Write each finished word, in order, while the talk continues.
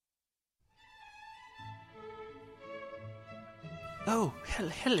Oh,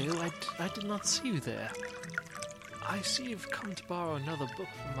 hello, I did not see you there. I see you've come to borrow another book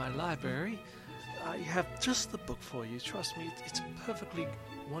from my library. I have just the book for you, trust me. It's a perfectly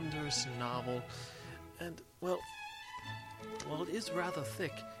wondrous novel, and, well, it is rather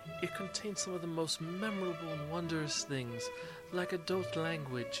thick. It contains some of the most memorable and wondrous things, like adult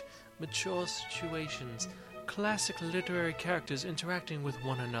language, mature situations, classic literary characters interacting with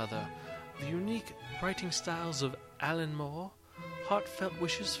one another, the unique writing styles of Alan Moore, heartfelt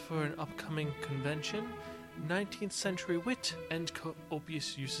wishes for an upcoming convention, 19th century wit, and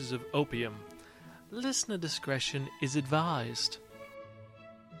copious uses of opium. Listener discretion is advised.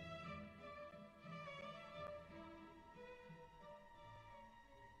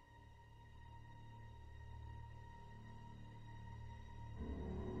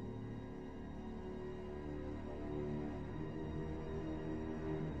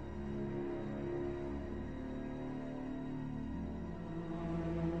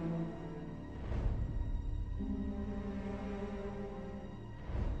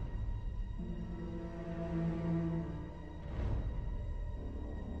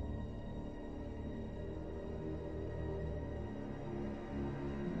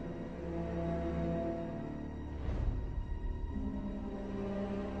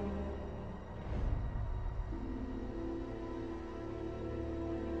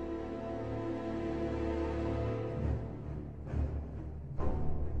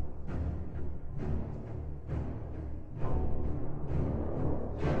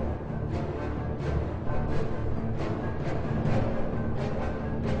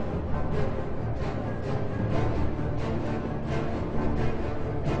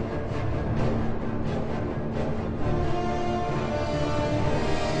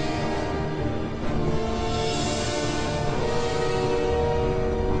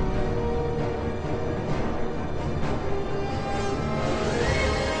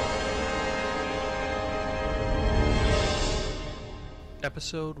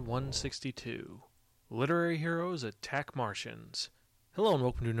 Episode 162, Literary Heroes Attack Martians. Hello and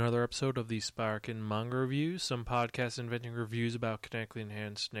welcome to another episode of the Sparkin Manga Reviews, some podcast inventing reviews about kinetically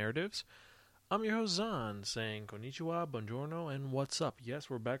enhanced narratives. I'm your host Zan, saying konnichiwa, buongiorno, and what's up. Yes,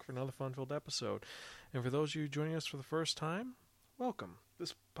 we're back for another fun-filled episode. And for those of you joining us for the first time, welcome.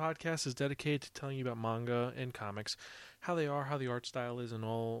 This podcast is dedicated to telling you about manga and comics, how they are, how the art style is, and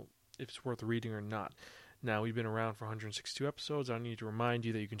all, if it's worth reading or not. Now, we've been around for 162 episodes. I need to remind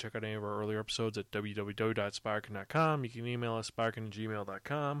you that you can check out any of our earlier episodes at www.spirekin.com. You can email us,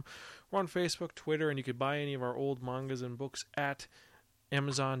 spirekin@gmail.com. We're on Facebook, Twitter, and you can buy any of our old mangas and books at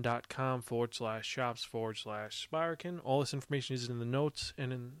amazon.com/shops/spirekin. All this information is in the notes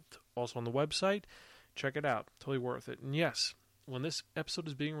and also on the website. Check it out. Totally worth it. And yes, when this episode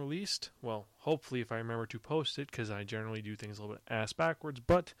is being released, well, hopefully if I remember to post it, because I generally do things a little bit ass backwards,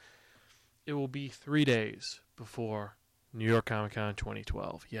 but it will be 3 days before New York Comic Con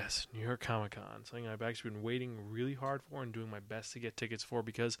 2012. Yes, New York Comic Con. Something I've actually been waiting really hard for and doing my best to get tickets for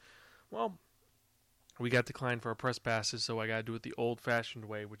because, well, we got declined for our press passes, so I got to do it the old-fashioned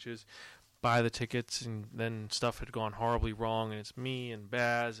way, which is buy the tickets, and then stuff had gone horribly wrong, and it's me and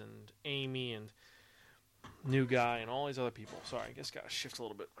Baz and Amy and New Guy and all these other people. Sorry, I guess got to shift a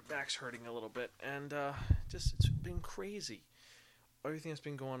little bit. My back's hurting a little bit, and it's been crazy. Everything that's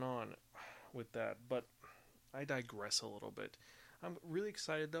been going on with that, but I digress a little bit. I'm really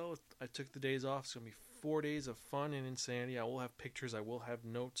excited though. I took the days off. It's going to be 4 days of fun and insanity. I will have pictures. I will have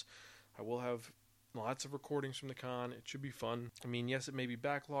notes. I will have lots of recordings from the con. It should be fun. I mean, yes, it may be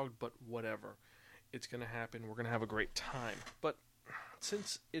backlogged, but whatever. It's going to happen. We're going to have a great time. But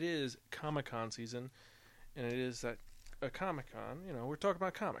since it is Comic-Con season, and it is that a Comic-Con, we're talking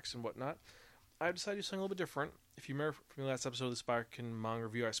about comics and whatnot, I decided to do something a little bit different. If you remember from the last episode of the Spirekin Manga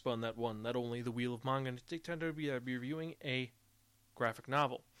Review, I spun that one, not only The Wheel of Manga, and it turned out to be reviewing a graphic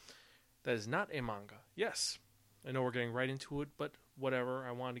novel. That is not a manga. Yes, I know we're getting right into it, but whatever,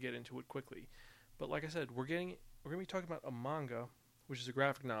 I wanted to get into it quickly. But like I said, we're going to be talking about a manga, which is a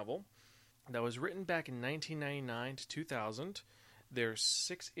graphic novel, that was written back in 1999 to 2000. There's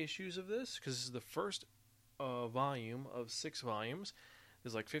 6 issues of this, because this is the first volume of 6 volumes.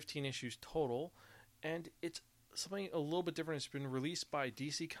 There's like 15 issues total, and it's something a little bit different. It's been released by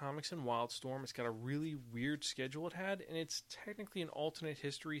DC Comics and Wildstorm. It's got a really weird schedule it had, and it's technically an alternate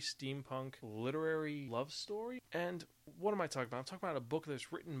history steampunk literary love story. And what am I talking about? I'm talking about a book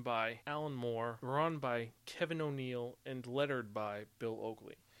that's written by Alan Moore, run by Kevin O'Neill, and lettered by Bill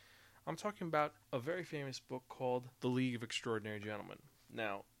Oakley. I'm talking about a very famous book called The League of Extraordinary Gentlemen.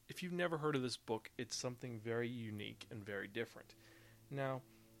 Now, if you've never heard of this book, it's something very unique and very different. Now,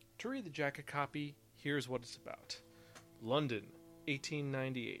 to read the jacket copy, here's what it's about. London,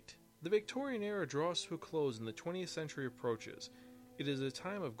 1898. The Victorian era draws to a close and the 20th century approaches. It is a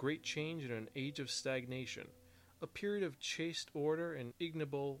time of great change and an age of stagnation, a period of chaste order and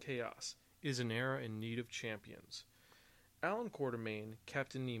ignoble chaos. It is an era in need of champions. Allan Quatermain,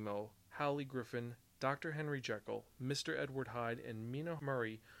 Captain Nemo, Howley Griffin, Dr. Henry Jekyll, Mr. Edward Hyde, and Mina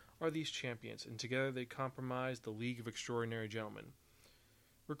Murray are these champions, and together they comprise the League of Extraordinary Gentlemen.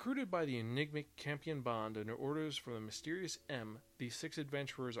 Recruited by the enigmatic Campion Bond under orders from the mysterious M, these 6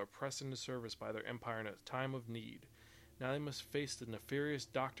 adventurers are pressed into service by their empire in a time of need. Now they must face the nefarious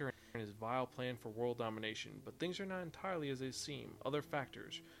Doctor and his vile plan for world domination, but things are not entirely as they seem. Other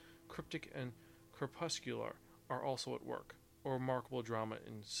factors, cryptic and crepuscular, are also at work. A remarkable drama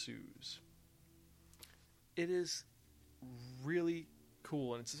ensues. It is really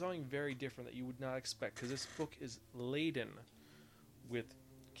cool, and it's something very different that you would not expect, because this book is laden with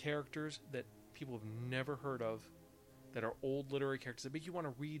characters that people have never heard of, that are old literary characters that make you want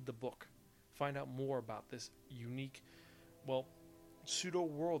to read the book, find out more about this unique, pseudo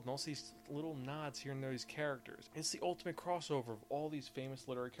world, and also these little nods here and there, these characters. It's the ultimate crossover of all these famous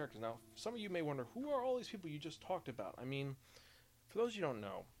literary characters. Now, some of you may wonder, who are all these people you just talked about? I mean, for those you don't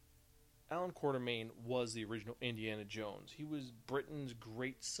know, Allan Quatermain was the original Indiana Jones. He was Britain's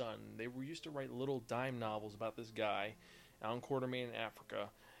great son. They were used to write little dime novels about this guy, Allan Quatermain in Africa,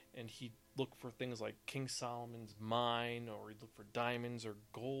 and he'd look for things like King Solomon's mine, or he'd look for diamonds or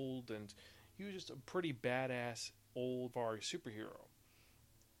gold, and he was just a pretty badass old far superhero.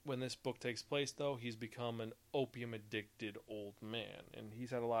 When this book takes place, though, he's become an opium-addicted old man, and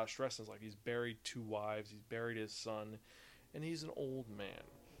he's had a lot of stress in his life. He's buried 2 wives, he's buried his son, and he's an old man.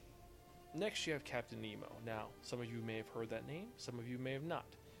 Next, you have Captain Nemo. Now, some of you may have heard that name, some of you may have not.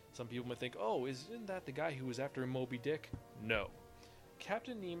 Some people may think, oh, isn't that the guy who was after Moby Dick? No.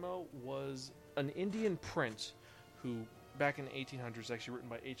 Captain Nemo was an Indian prince who, back in the 1800s, actually written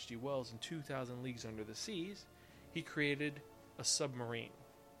by H.G. Wells in 2,000 Leagues Under the Seas, he created a submarine.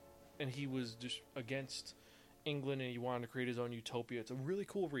 And he was just against England, and he wanted to create his own utopia. It's a really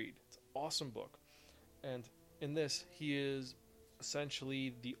cool read. It's an awesome book. And in this, he is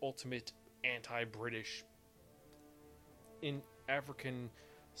essentially the ultimate anti-British in African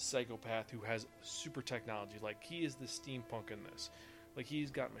psychopath who has super technology. Like, he is the steampunk in this. Like, he's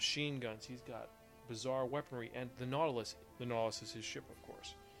got machine guns, he's got bizarre weaponry, and the Nautilus is his ship, of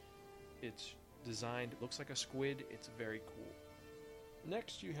course. It's designed, it looks like a squid, it's very cool.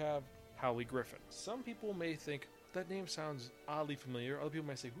 Next, you have Howley Griffin. Some people may think that name sounds oddly familiar. Other people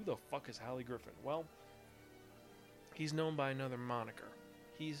may say, who the fuck is Howley Griffin? Well, he's known by another moniker.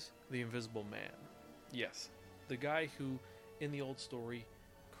 He's the Invisible Man. Yes, the guy who, in the old story,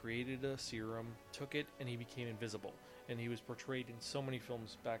 created a serum, took it, and he became invisible. And he was portrayed in so many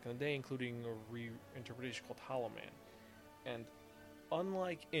films back in the day, including a reinterpretation called Hollow Man. And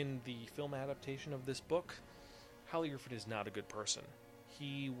unlike in the film adaptation of this book, Howley Griffin is not a good person.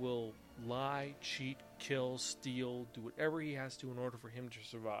 He will lie, cheat, kill, steal, do whatever he has to in order for him to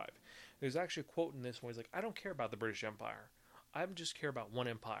survive. There's actually a quote in this where he's like, I don't care about the British Empire. I just care about one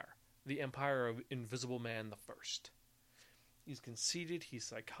empire. The empire of Invisible Man the First. He's conceited, he's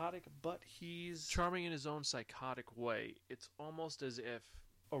psychotic, but he's charming in his own psychotic way. It's almost as if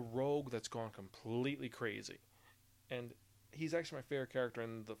a rogue that's gone completely crazy. And he's actually my favorite character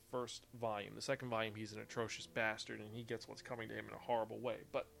in the first volume. The second volume, he's an atrocious bastard, and he gets what's coming to him in a horrible way.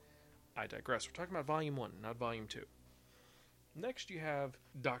 But I digress. We're talking about Volume 1, not Volume 2. Next, you have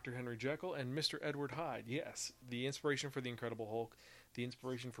Dr. Henry Jekyll and Mr. Edward Hyde. Yes, the inspiration for the Incredible Hulk, the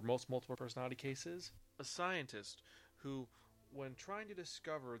inspiration for most multiple personality cases. A scientist who, when trying to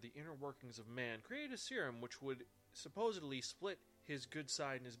discover the inner workings of man, created a serum which would supposedly split his good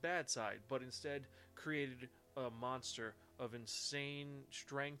side and his bad side, but instead created a monster of insane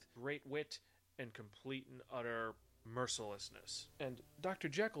strength, great wit, and complete and utter mercilessness. And Dr.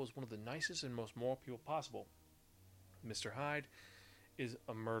 Jekyll is one of the nicest and most moral people possible. Mr. Hyde is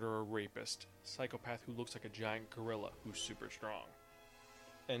a murderer, rapist, psychopath who looks like a giant gorilla who's super strong.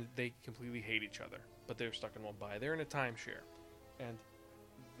 And they completely hate each other, but they're stuck in one body. They're in a timeshare. And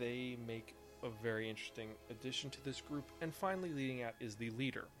they make a very interesting addition to this group. And finally, leading out is the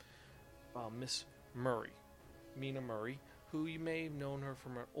leader, Miss Murray. Mina Murray, who you may have known her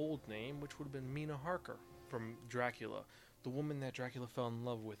from her old name, which would have been Mina Harker from Dracula, the woman that Dracula fell in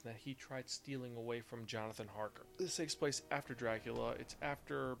love with, that he tried stealing away from Jonathan Harker. This takes place after Dracula. It's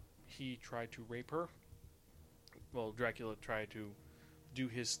after he tried to rape her. Well, Dracula tried to do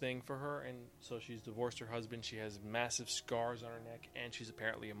his thing for her, and so she's divorced her husband. She has massive scars on her neck, and she's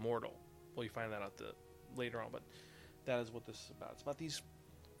apparently immortal. Well, you find that out later on, but that is what this is about. It's about these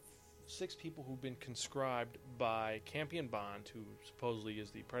 6 people who've been conscribed by Campion Bond, who supposedly is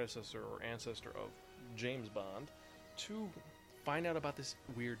the predecessor or ancestor of James Bond, to find out about this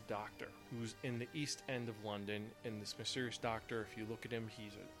weird doctor who's in the East End of London. And this mysterious doctor, if you look at him,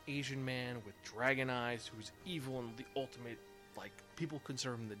 he's an Asian man with dragon eyes who's evil and the ultimate, like, people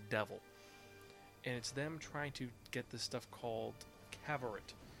consider him the devil. And it's them trying to get this stuff called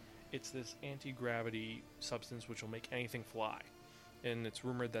Cavarit. It's this anti-gravity substance which will make anything fly. And it's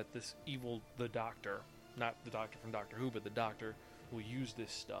rumored that this evil, the Doctor, not the Doctor from Doctor Who, but the Doctor, will use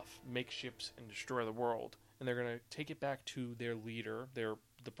this stuff, make ships, and destroy the world. And they're going to take it back to their leader,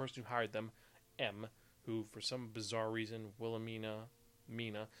 the person who hired them, M, who for some bizarre reason,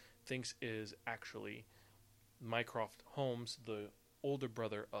 Mina, thinks is actually Mycroft Holmes, the older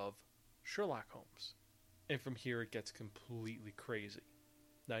brother of Sherlock Holmes. And from here it gets completely crazy.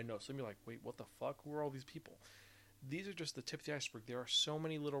 Now I know some of you are like, wait, what the fuck? Who are all these people? These are just the tip of the iceberg. There are so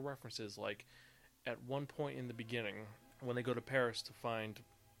many little references, like at one point in the beginning, when they go to Paris to find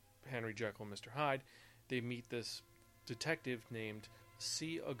Henry Jekyll and Mr. Hyde, they meet this detective named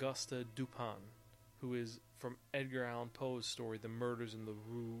C. Augusta Dupin, who is from Edgar Allan Poe's story, The Murders in the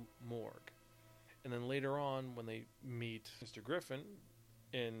Rue Morgue. And then later on, when they meet Mr. Griffin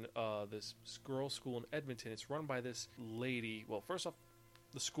in this girls' school in Edmonton, it's run by this lady. Well, first off,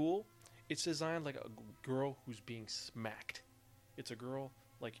 the school, it's designed like a girl who's being smacked. It's a girl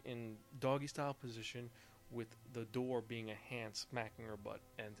like in doggy style position with the door being a hand smacking her butt.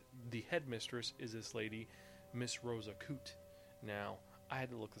 And the headmistress is this lady, Miss Rosa Coote. Now, I had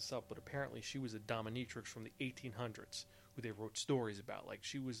to look this up, but apparently she was a dominatrix from the 1800s who they wrote stories about. Like,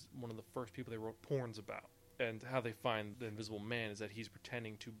 she was one of the first people they wrote porns about. And how they find the Invisible Man is that he's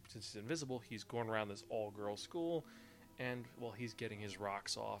pretending to, since he's invisible, he's going around this all-girls school, and, well, he's getting his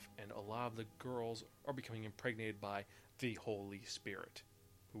rocks off, and a lot of the girls are becoming impregnated by the Holy Spirit,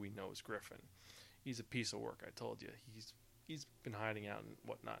 who we know is Griffin. He's a piece of work, I told you. He's been hiding out and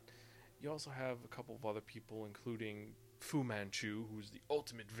whatnot. You also have a couple of other people, including Fu Manchu, who's the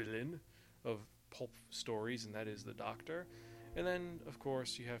ultimate villain of pulp stories, and that is the Doctor. And then, of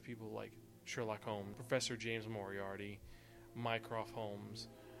course, you have people like Sherlock Holmes, Professor James Moriarty, Mycroft Holmes,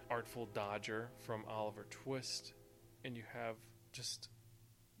 Artful Dodger from Oliver Twist, and you have just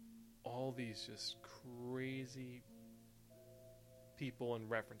all these just crazy people and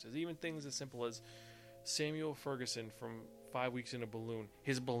references. Even things as simple as Samuel Ferguson from 5 Weeks in a Balloon.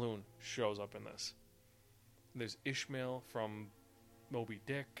 His balloon shows up in this. There's Ishmael from Moby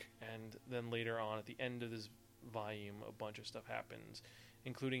Dick, and then later on at the end of this volume, a bunch of stuff happens,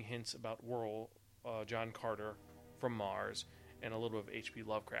 including hints about John Carter from Mars, and a little bit of H.P.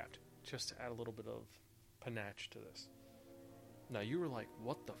 Lovecraft, just to add a little bit of panache to this. Now, you were like,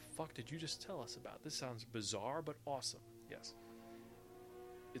 what the fuck did you just tell us about? This sounds bizarre, but awesome. Yes.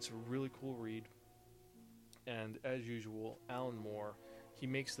 It's a really cool read. And as usual, Alan Moore, he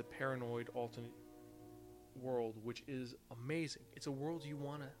makes the paranoid alternate world, which is amazing. It's a world you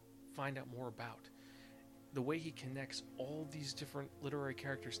want to find out more about. The way he connects all these different literary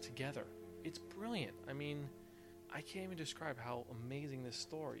characters together, it's brilliant. I mean, I can't even describe how amazing this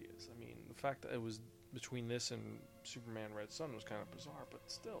story is. I mean, the fact that it was between this and Superman Red Sun was kind of bizarre, but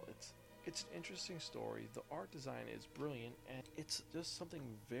still, it's an interesting story. The art design is brilliant, and it's just something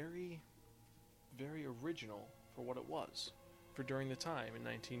very, very original for what it was for during the time in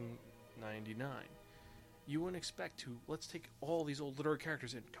 1999. You wouldn't expect to, let's take all these old literary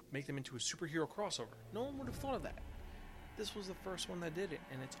characters and make them into a superhero crossover. No one would have thought of that. This was the first one that did it,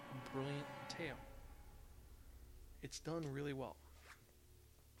 and it's a brilliant tale. It's done really well.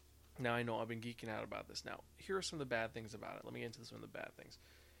 Now, I know I've been geeking out about this. Now, here are some of the bad things about it. Let me get into some of the bad things.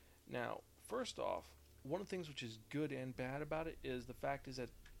 Now, first off, one of the things which is good and bad about it is the fact is that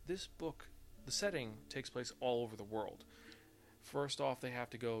this book, the setting takes place all over the world. First off, they have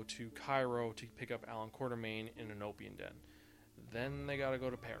to go to Cairo to pick up Alan Quatermain in an opium den. Then they got to go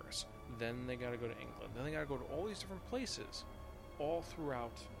to Paris. Then they got to go to England. Then they got to go to all these different places, all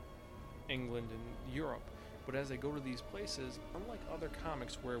throughout England and Europe. But as they go to these places, unlike other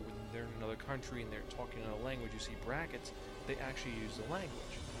comics where when they're in another country and they're talking another language, you see brackets, they actually use the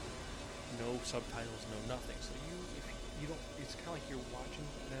language. No subtitles, no nothing. So if you don't, it's kind of like you're watching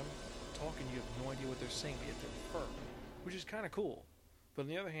them talk and you have no idea what they're saying, but you have to infer, which is kind of cool. But on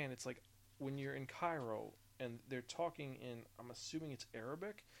the other hand, it's like when you're in Cairo and they're talking in, I'm assuming it's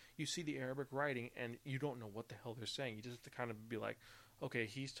Arabic, you see the Arabic writing and you don't know what the hell they're saying. You just have to kind of be like, okay,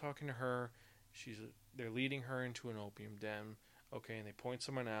 he's talking to her, they're leading her into an opium den, okay, and they point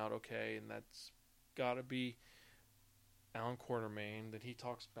someone out, okay, and that's gotta be Alan Quatermain. Then he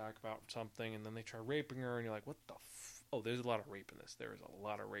talks back about something, and then they try raping her, and you're like, what the Oh, there's a lot of rape in this. There is a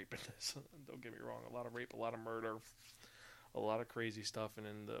lot of rape in this. Don't get me wrong. A lot of rape, a lot of murder, a lot of crazy stuff. And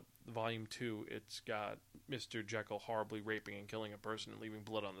in the volume 2, it's got Mr. Jekyll horribly raping and killing a person and leaving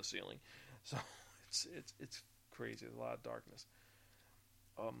blood on the ceiling. So it's crazy. There's a lot of darkness.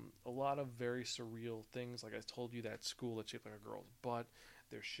 A lot of very surreal things. Like I told you, that school that's shaped like a girl's butt.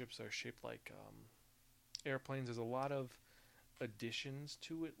 Their ships are shaped like airplanes. There's a lot of additions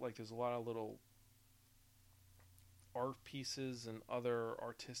to it. Like there's a lot of little art pieces and other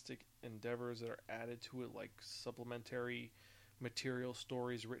artistic endeavors that are added to it, like supplementary material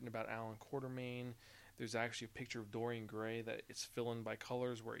stories written about Alan Quatermain. There's actually a picture of Dorian Gray that it's fill in by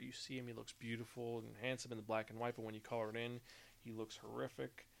colors, where you see him, he looks beautiful and handsome in the black and white, but when you color it in, he looks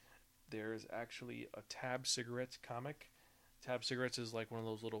horrific. There's actually a Tab Cigarettes comic. Tab Cigarettes is like one of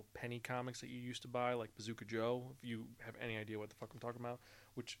those little penny comics that you used to buy, like Bazooka Joe, if you have any idea what the fuck I'm talking about,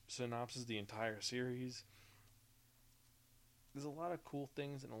 which synopsis the entire series. There's a lot of cool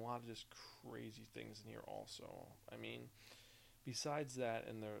things and a lot of just crazy things in here also. I mean, besides that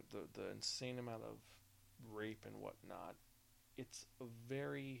and the insane amount of rape and whatnot, it's a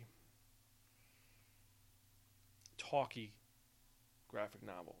very talky graphic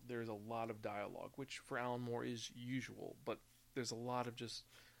novel. There's a lot of dialogue, which for Alan Moore is usual, but there's a lot of just,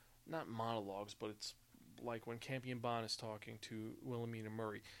 not monologues, but it's like when Campion Bond is talking to Wilhelmina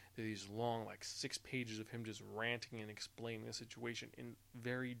Murray, there's these long, like 6 pages of him just ranting and explaining the situation in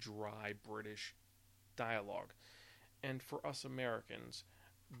very dry British dialogue. And for us Americans,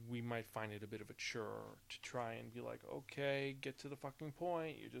 we might find it a bit of a chore to try and be like, okay, get to the fucking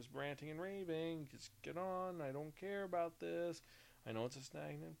point. You're just ranting and raving. Just get on. I don't care about this. I know it's a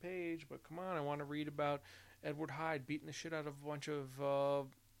stagnant page, but come on, I want to read about Edward Hyde beating the shit out of a bunch of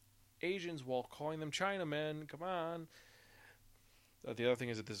Asians while calling them Chinamen. Come on. The other thing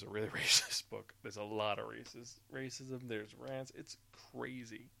is that this is a really racist book. There's a lot of racism. There's rants. It's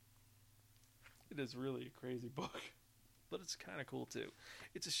crazy. It is really a crazy book. But it's kind of cool, too.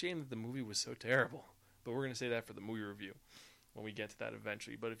 It's a shame that the movie was so terrible. But we're going to say that for the movie review when we get to that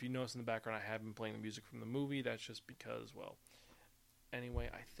eventually. But if you notice in the background, I have been playing the music from the movie. That's just because, well... Anyway,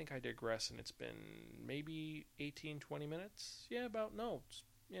 I think I digress, and it's been maybe 18, 20 minutes? About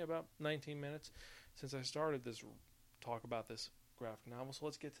 19 minutes since I started this talk about this graphic novel. So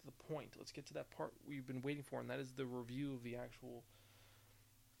let's get to the point. Let's get to that part we've been waiting for, and that is the review of the actual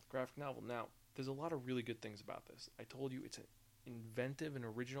graphic novel. Now, there's a lot of really good things about this. I told you it's an inventive and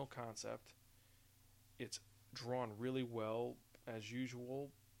original concept. It's drawn really well, as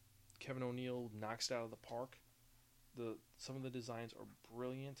usual. Kevin O'Neill knocks it out of the park. Some of the designs are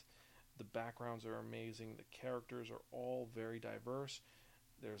brilliant. The backgrounds are amazing. The characters are all very diverse.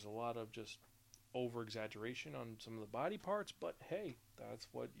 There's a lot of just over-exaggeration on some of the body parts, but hey, that's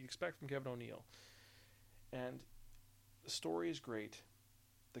what you expect from Kevin O'Neill. And the story is great.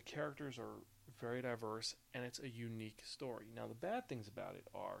 The characters are very diverse, and it's a unique story. Now, the bad things about it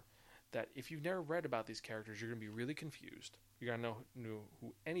are that if you've never read about these characters, you're going to be really confused. You're going to know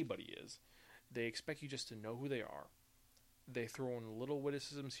who anybody is. They expect you just to know who they are. They throw in little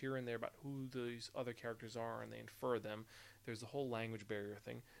witticisms here and there about who these other characters are, and they infer them. There's the whole language barrier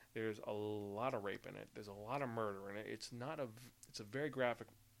thing. There's a lot of rape in it. There's a lot of murder in it. It's a very graphic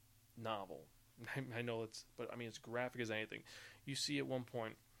novel. I know but I mean, it's graphic as anything. You see at one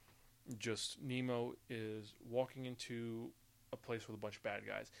point, just Nemo is walking into a place with a bunch of bad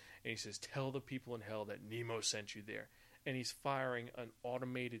guys, and he says, "Tell the people in hell that Nemo sent you there." And he's firing an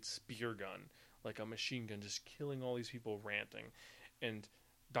automated spear gun, like a machine gun, just killing all these people ranting. And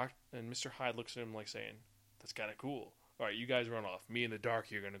Mr. Hyde looks at him like saying, "That's kind of cool. All right, you guys run off. Me in the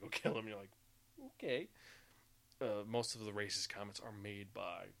dark, you're going to go kill him." You're like, okay. Most of the racist comments are made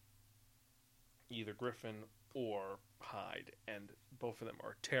by either Griffin or Hyde, and both of them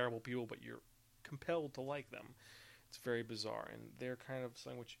are terrible people, but you're compelled to like them. It's very bizarre, and they're kind of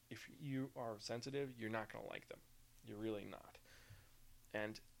something which, if you are sensitive, you're not going to like them. You're really not.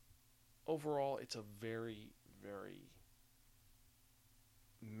 And overall, it's a very, very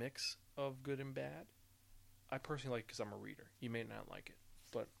mix of good and bad. I personally like it because I'm a reader. You may not like it.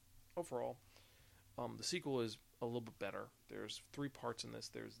 But overall, the sequel is a little bit better. There's 3 parts in this.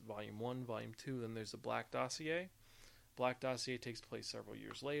 There's Volume 1, Volume 2, then there's the Black Dossier. Black Dossier takes place several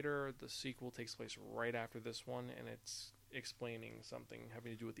years later. The sequel takes place right after this one, and it's explaining something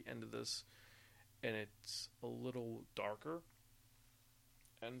having to do with the end of this. And it's a little darker.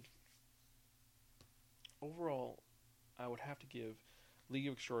 And overall, I would have to give League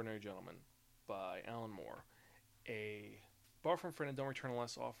of Extraordinary Gentlemen by Alan Moore a bar from friend and don't return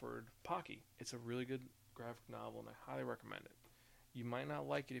unless offered Pocky. It's a really good graphic novel, and I highly recommend it. You might not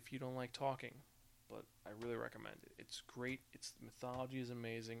like it if you don't like talking, but I really recommend it. It's great. The mythology is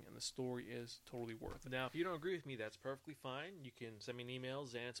amazing, and the story is totally worth it. Now, if you don't agree with me, that's perfectly fine. You can send me an email,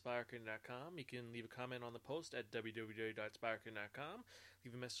 zan@spirekin.com. You can leave a comment on the post at www.spirekin.com.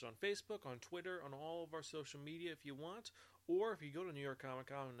 Leave a message on Facebook, on Twitter, on all of our social media if you want. Or if you go to New York Comic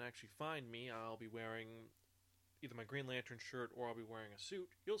Con and actually find me, I'll be wearing either my Green Lantern shirt or I'll be wearing a suit.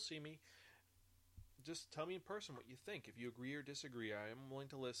 You'll see me. Just tell me in person what you think. If you agree or disagree, I am willing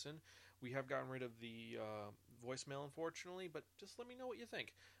to listen. We have gotten rid of the voicemail, unfortunately, but just let me know what you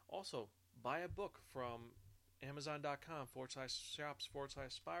think. Also, buy a book from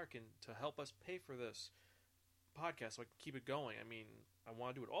Amazon.com/shops/Spirekin to help us pay for this podcast so I can keep it going. I mean, I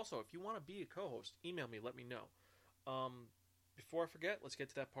want to do it. Also, if you want to be a co-host, email me, let me know. Before I forget, let's get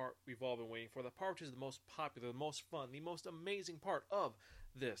to that part we've all been waiting for. That part which is the most popular, the most fun, the most amazing part of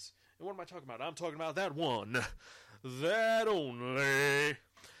this. And what am I talking about? I'm talking about that one, that only,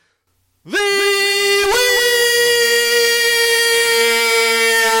 the Wheel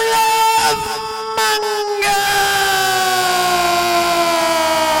of Manga!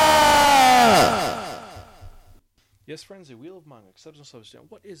 Yes, friends, the Wheel of Manga.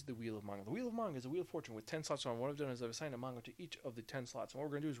 What is the Wheel of Manga? The Wheel of Manga is a Wheel of Fortune with 10 slots on. What I've done is I've assigned a manga to each of the 10 slots. And what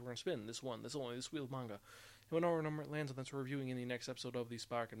we're going to do is we're going to spin this one, this only, this Wheel of Manga. And whenever number it lands on, that's what we're reviewing in the next episode of the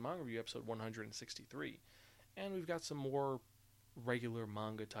Spirekin Manga Review, episode 163. And we've got some more regular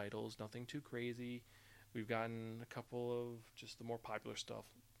manga titles, nothing too crazy. We've gotten a couple of just the more popular stuff.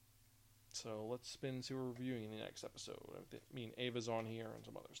 So let's spin and see what we're reviewing in the next episode. I mean, Ava's on here and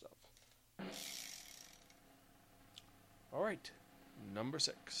some other stuff. Alright, number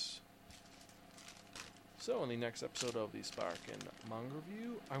 6. So, in the next episode of the Spirekin Manga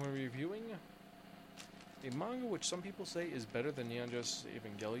Review, I'm going to be reviewing a manga which some people say is better than Neon Genesis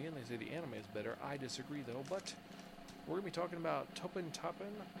Evangelion. They say the anime is better. I disagree, though, but we're going to be talking about Toppen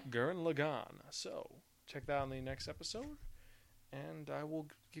Gurren Lagann. So, check that out in the next episode, and I will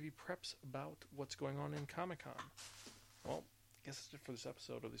give you preps about what's going on in Comic-Con. Well, I guess that's it for this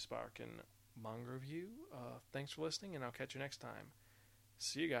episode of the Spirekin Manga Review. Thanks for listening, and I'll catch you next time.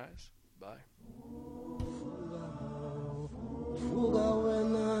 See you guys. Bye.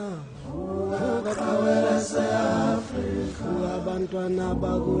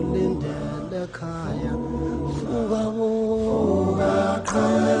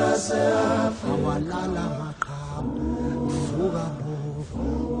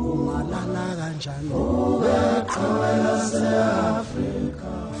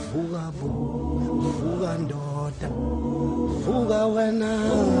 Vuga ndoda, vuga wena,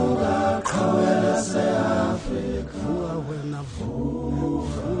 vuga khawela se-Afrika, vuga wena,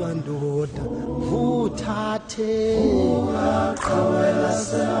 vuga ndoda, vuthathe, vuga khawela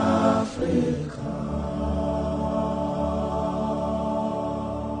se-Afrika.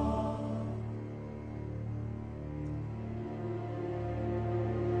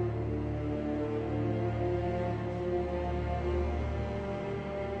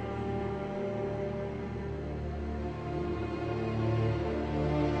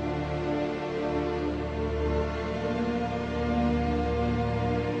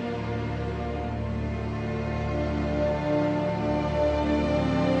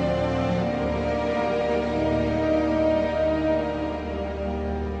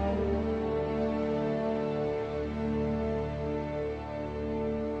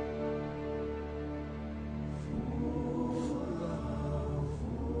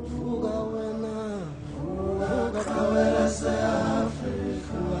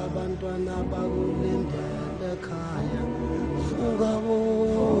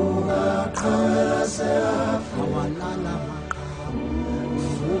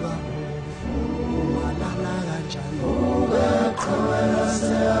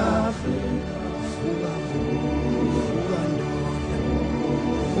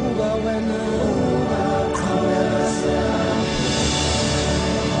 When